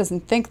your kid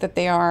doesn't think that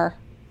they are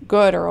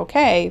good or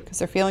okay because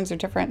their feelings are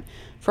different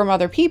from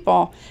other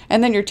people,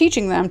 and then you're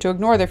teaching them to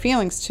ignore their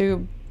feelings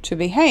to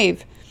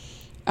behave,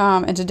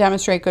 and to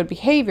demonstrate good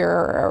behavior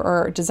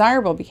or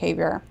desirable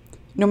behavior,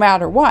 no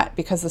matter what,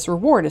 because this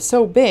reward is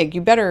so big,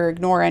 you better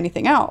ignore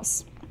anything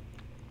else,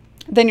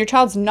 then your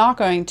child's not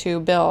going to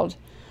build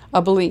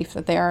a belief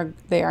that they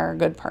are a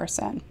good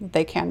person, that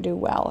they can do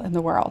well in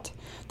the world.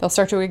 They'll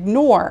start to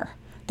ignore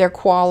their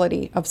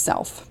quality of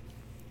self.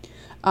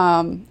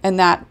 And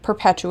that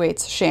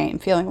perpetuates shame,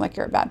 feeling like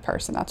you're a bad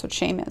person. That's what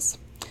shame is.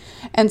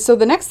 And so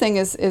the next thing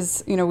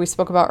is we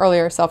spoke about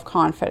earlier,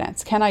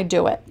 self-confidence. Can I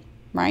do it?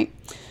 Right?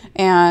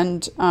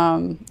 And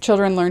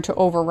children learn to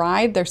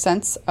override their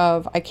sense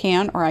of I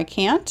can or I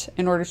can't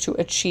in order to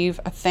achieve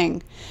a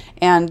thing.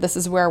 And this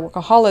is where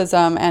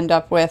workaholism end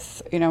up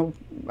with,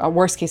 a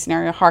worst case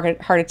scenario,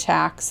 heart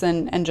attacks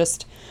and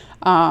just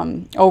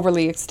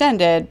overly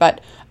extended.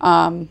 But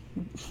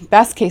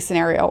best case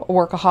scenario, a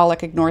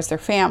workaholic ignores their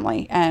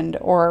family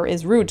or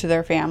is rude to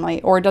their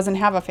family or doesn't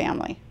have a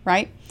family,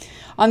 right?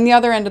 On the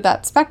other end of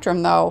that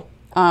spectrum, though,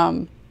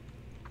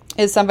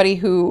 is somebody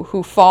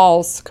who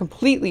falls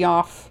completely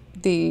off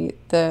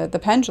the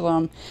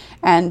pendulum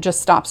and just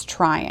stops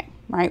trying,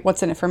 right?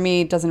 What's in it for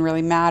me doesn't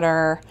really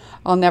matter.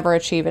 I'll never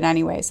achieve it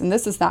anyways. And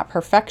this is that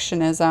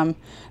perfectionism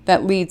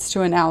that leads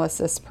to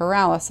analysis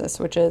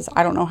paralysis, which is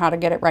I don't know how to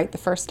get it right the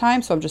first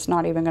time, so I'm just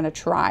not even going to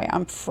try.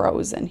 I'm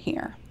frozen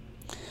here.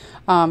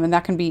 And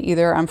that can be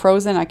either I'm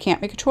frozen, I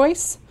can't make a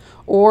choice,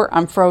 or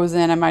I'm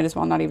frozen, I might as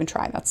well not even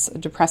try. That's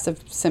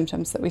depressive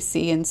symptoms that we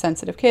see in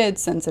sensitive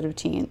kids, sensitive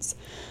teens.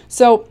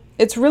 So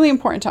it's really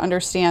important to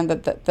understand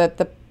that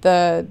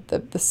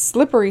the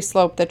slippery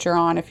slope that you're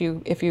on if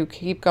you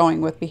keep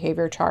going with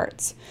behavior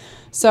charts.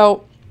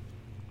 So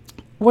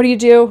what do?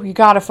 You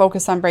got to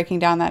focus on breaking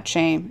down that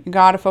shame. You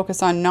got to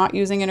focus on not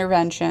using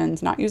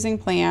interventions, not using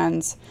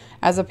plans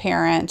as a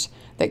parent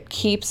that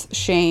keeps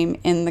shame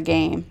in the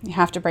game. You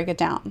have to break it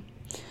down.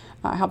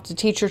 Help to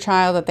teach your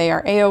child that they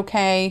are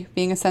a-okay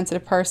being a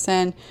sensitive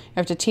person. You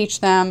have to teach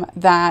them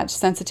that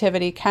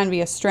sensitivity can be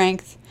a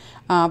strength,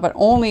 but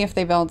only if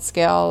they build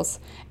skills.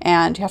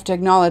 And you have to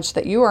acknowledge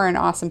that you are an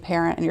awesome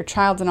parent and your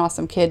child's an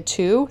awesome kid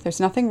too. There's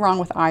nothing wrong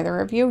with either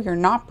of you. You're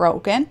not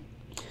broken.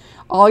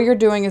 all you're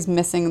doing is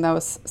missing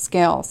those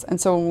skills.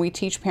 And so when we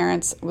teach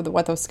parents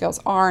what those skills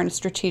are in a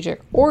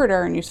strategic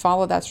order and you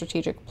follow that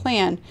strategic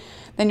plan,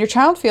 then your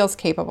child feels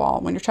capable.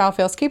 When your child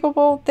feels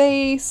capable,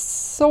 they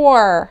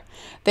soar.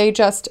 They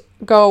just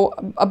go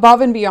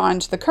above and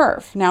beyond the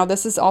curve. Now,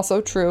 this is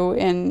also true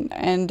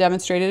and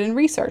demonstrated in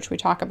research. We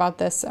talk about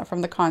this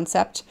from the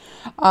concept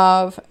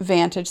of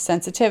vantage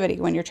sensitivity.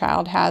 When your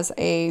child has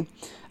you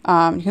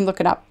can look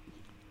it up,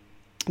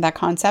 that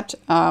concept,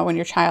 when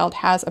your child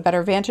has a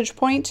better vantage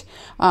point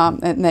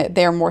and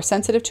they're more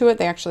sensitive to it,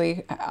 they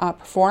actually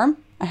perform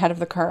ahead of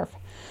the curve.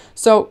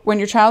 So when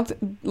your child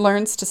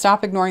learns to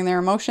stop ignoring their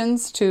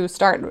emotions, to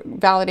start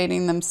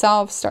validating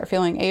themselves, start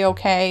feeling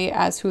A-okay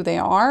as who they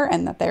are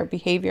and that their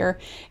behavior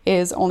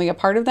is only a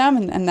part of them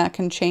and that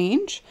can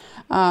change,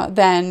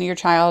 then your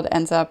child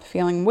ends up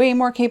feeling way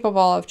more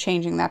capable of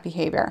changing that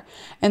behavior.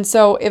 And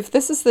so if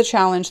this is the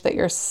challenge that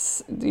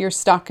you're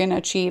stuck in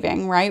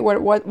achieving, right?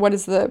 What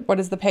is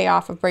the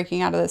payoff of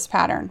breaking out of this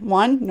pattern?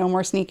 One, no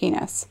more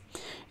sneakiness.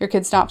 Your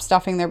kids stop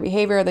stuffing their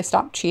behavior, they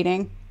stop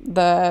cheating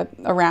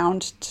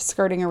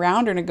skirting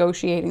around or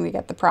negotiating to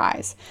get the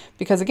prize.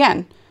 Because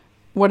again,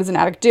 what does an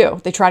addict do?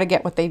 They try to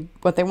get what they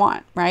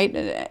want, right?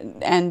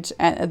 And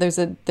there's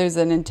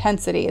an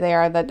intensity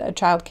there that a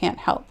child can't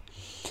help,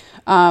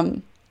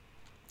 and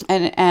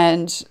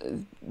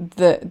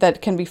that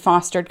can be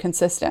fostered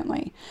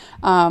consistently.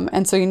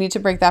 And so you need to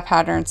break that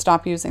pattern,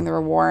 stop using the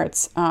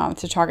rewards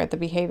to target the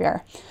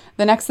behavior.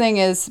 The next thing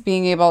is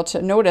being able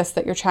to notice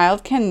that your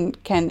child can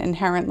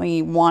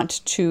inherently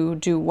want to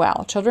do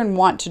well. Children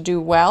want to do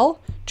well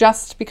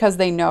just because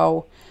they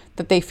know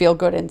that they feel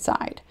good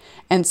inside.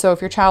 And so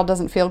if your child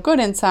doesn't feel good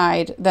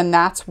inside, then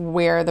that's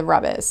where the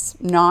rub is,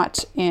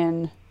 not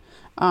in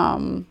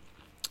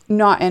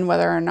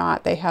whether or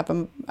not they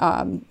have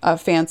a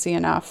fancy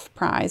enough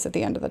prize at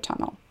the end of the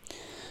tunnel.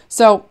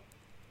 So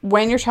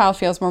when your child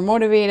feels more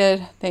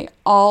motivated, they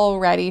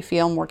already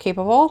feel more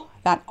capable.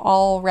 That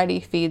already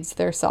feeds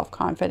their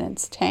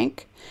self-confidence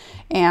tank,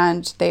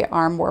 and they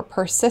are more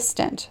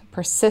persistent.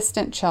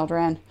 Persistent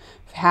children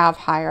have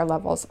higher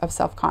levels of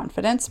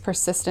self-confidence.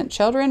 Persistent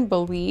children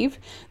believe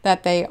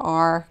that they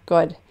are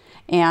good.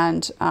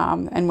 And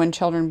when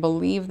children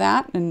believe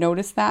that and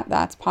notice that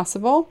that's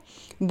possible,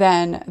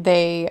 then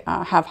they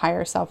have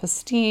higher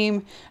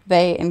self-esteem.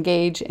 They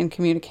engage in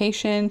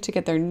communication to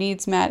get their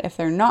needs met if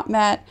they're not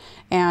met.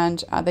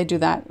 And they do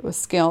that with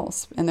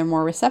skills. And they're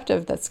more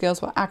receptive that skills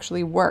will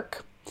actually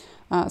work.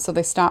 So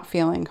they stop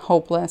feeling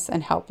hopeless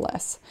and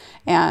helpless.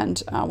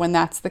 And when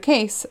that's the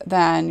case,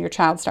 then your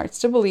child starts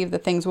to believe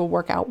that things will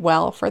work out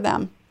well for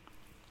them.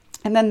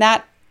 And then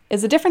that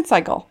is a different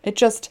cycle. It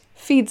just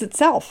feeds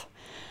itself.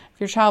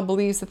 Your child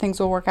believes that things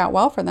will work out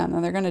well for them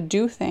and they're going to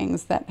do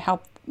things that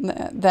help,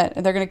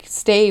 that they're going to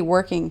stay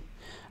working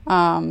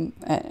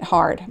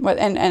hard.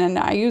 And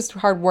I used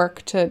hard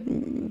work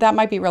that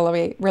might be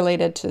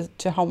related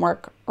to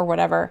homework or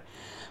whatever,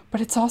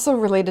 but it's also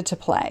related to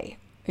play.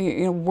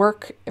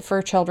 Work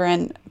for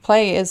children,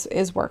 play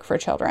is work for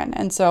children.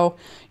 And so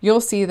you'll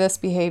see this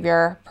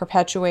behavior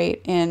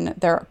perpetuate in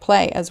their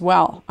play as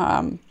well.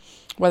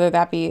 Whether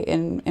that be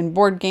in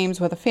board games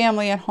with a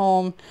family at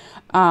home,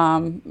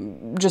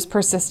 just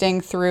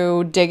persisting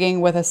through digging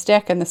with a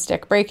stick and the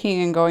stick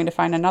breaking and going to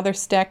find another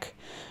stick,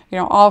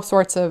 all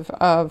sorts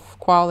of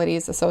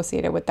qualities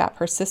associated with that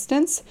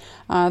persistence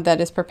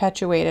that is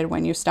perpetuated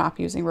when you stop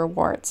using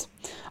rewards.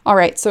 All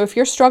right, so if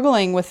you're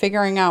struggling with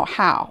figuring out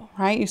how,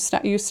 right,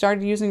 you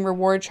started using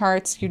reward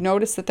charts, you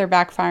notice that they're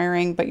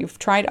backfiring, but you've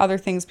tried other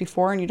things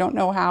before and you don't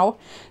know how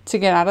to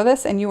get out of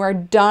this, and you are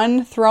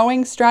done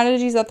throwing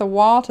strategies at the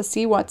wall to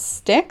see what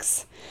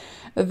sticks,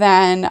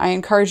 then I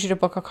encourage you to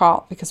book a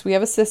call, because we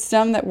have a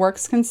system that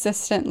works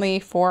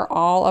consistently for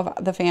all of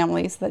the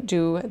families that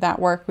do that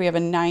work. We have a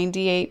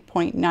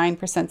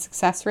 98.9%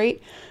 success rate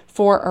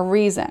for a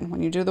reason.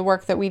 When you do the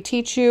work that we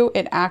teach you,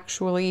 it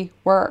actually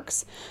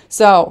works.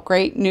 So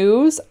great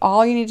news.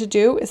 All you need to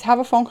do is have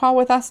a phone call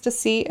with us to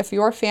see if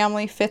your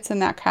family fits in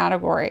that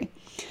category.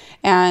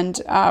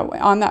 And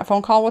on that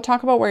phone call, we'll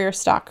talk about where you're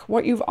stuck,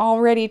 what you've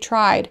already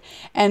tried,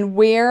 and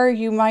where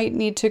you might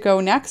need to go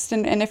next.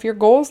 And if your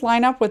goals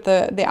line up with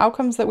the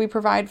outcomes that we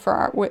provide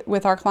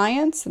with our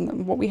clients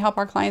and what we help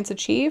our clients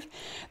achieve,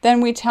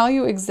 then we tell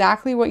you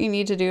exactly what you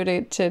need to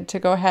do to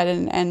go ahead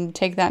and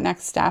take that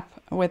next step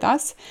with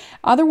us.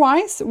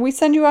 Otherwise, we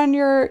send you on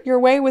your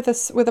way with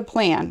a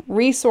plan,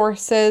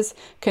 resources,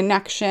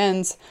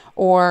 connections,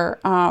 or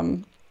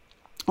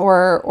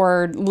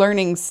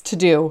learnings to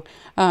do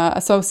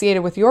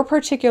associated with your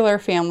particular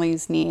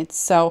family's needs.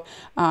 So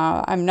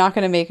I'm not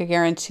going to make a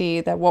guarantee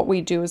that what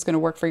we do is going to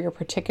work for your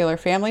particular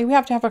family. We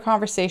have to have a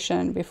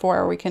conversation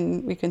before we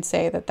can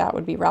say that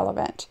would be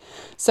relevant.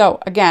 So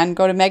again,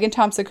 go to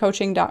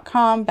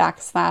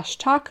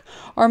meganthompsoncoaching.com/talk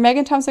or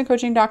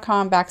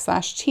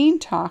meganthompsoncoaching.com/teen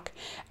talk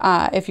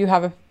if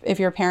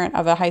you're a parent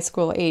of a high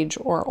school age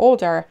or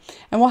older,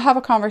 and we'll have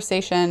a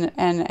conversation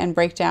and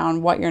break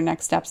down what your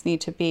next steps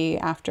need to be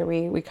after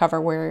we cover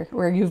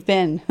where you've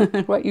been,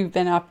 what you've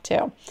been up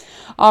to.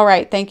 All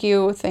right. Thank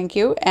you.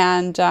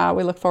 And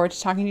we look forward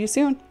to talking to you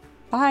soon.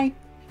 Bye.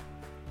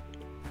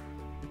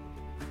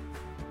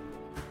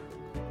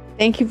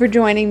 Thank you for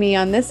joining me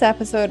on this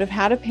episode of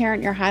How to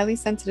Parent Your Highly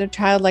Sensitive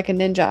Child Like a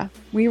Ninja.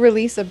 We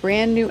release a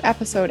brand new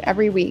episode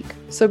every week,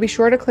 so be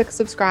sure to click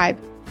subscribe.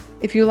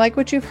 If you like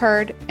what you've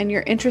heard and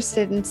you're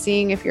interested in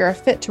seeing if you're a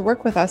fit to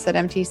work with us at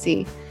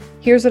MTC,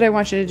 here's what I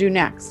want you to do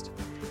next.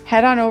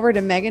 Head on over to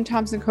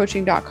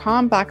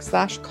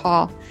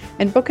meganthompsoncoaching.com/call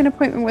and book an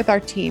appointment with our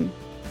team.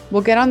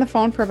 We'll get on the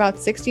phone for about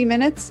 60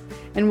 minutes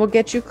and we'll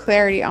get you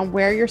clarity on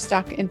where you're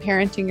stuck in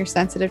parenting your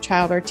sensitive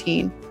child or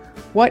teen,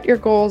 what your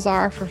goals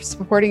are for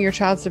supporting your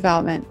child's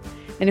development.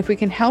 And if we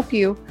can help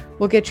you,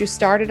 we'll get you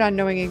started on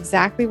knowing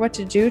exactly what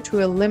to do to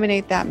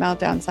eliminate that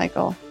meltdown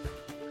cycle.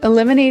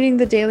 Eliminating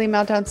the daily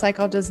meltdown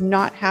cycle does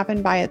not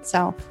happen by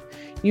itself.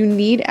 You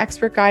need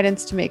expert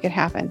guidance to make it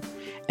happen.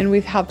 And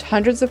we've helped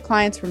hundreds of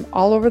clients from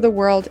all over the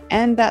world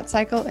end that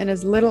cycle in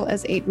as little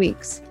as 8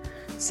 weeks.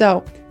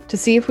 So to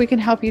see if we can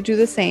help you do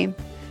the same,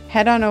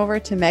 head on over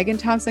to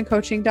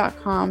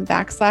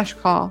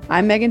meganthompsoncoaching.com/call.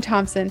 I'm Megan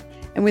Thompson,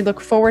 and we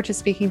look forward to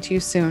speaking to you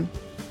soon.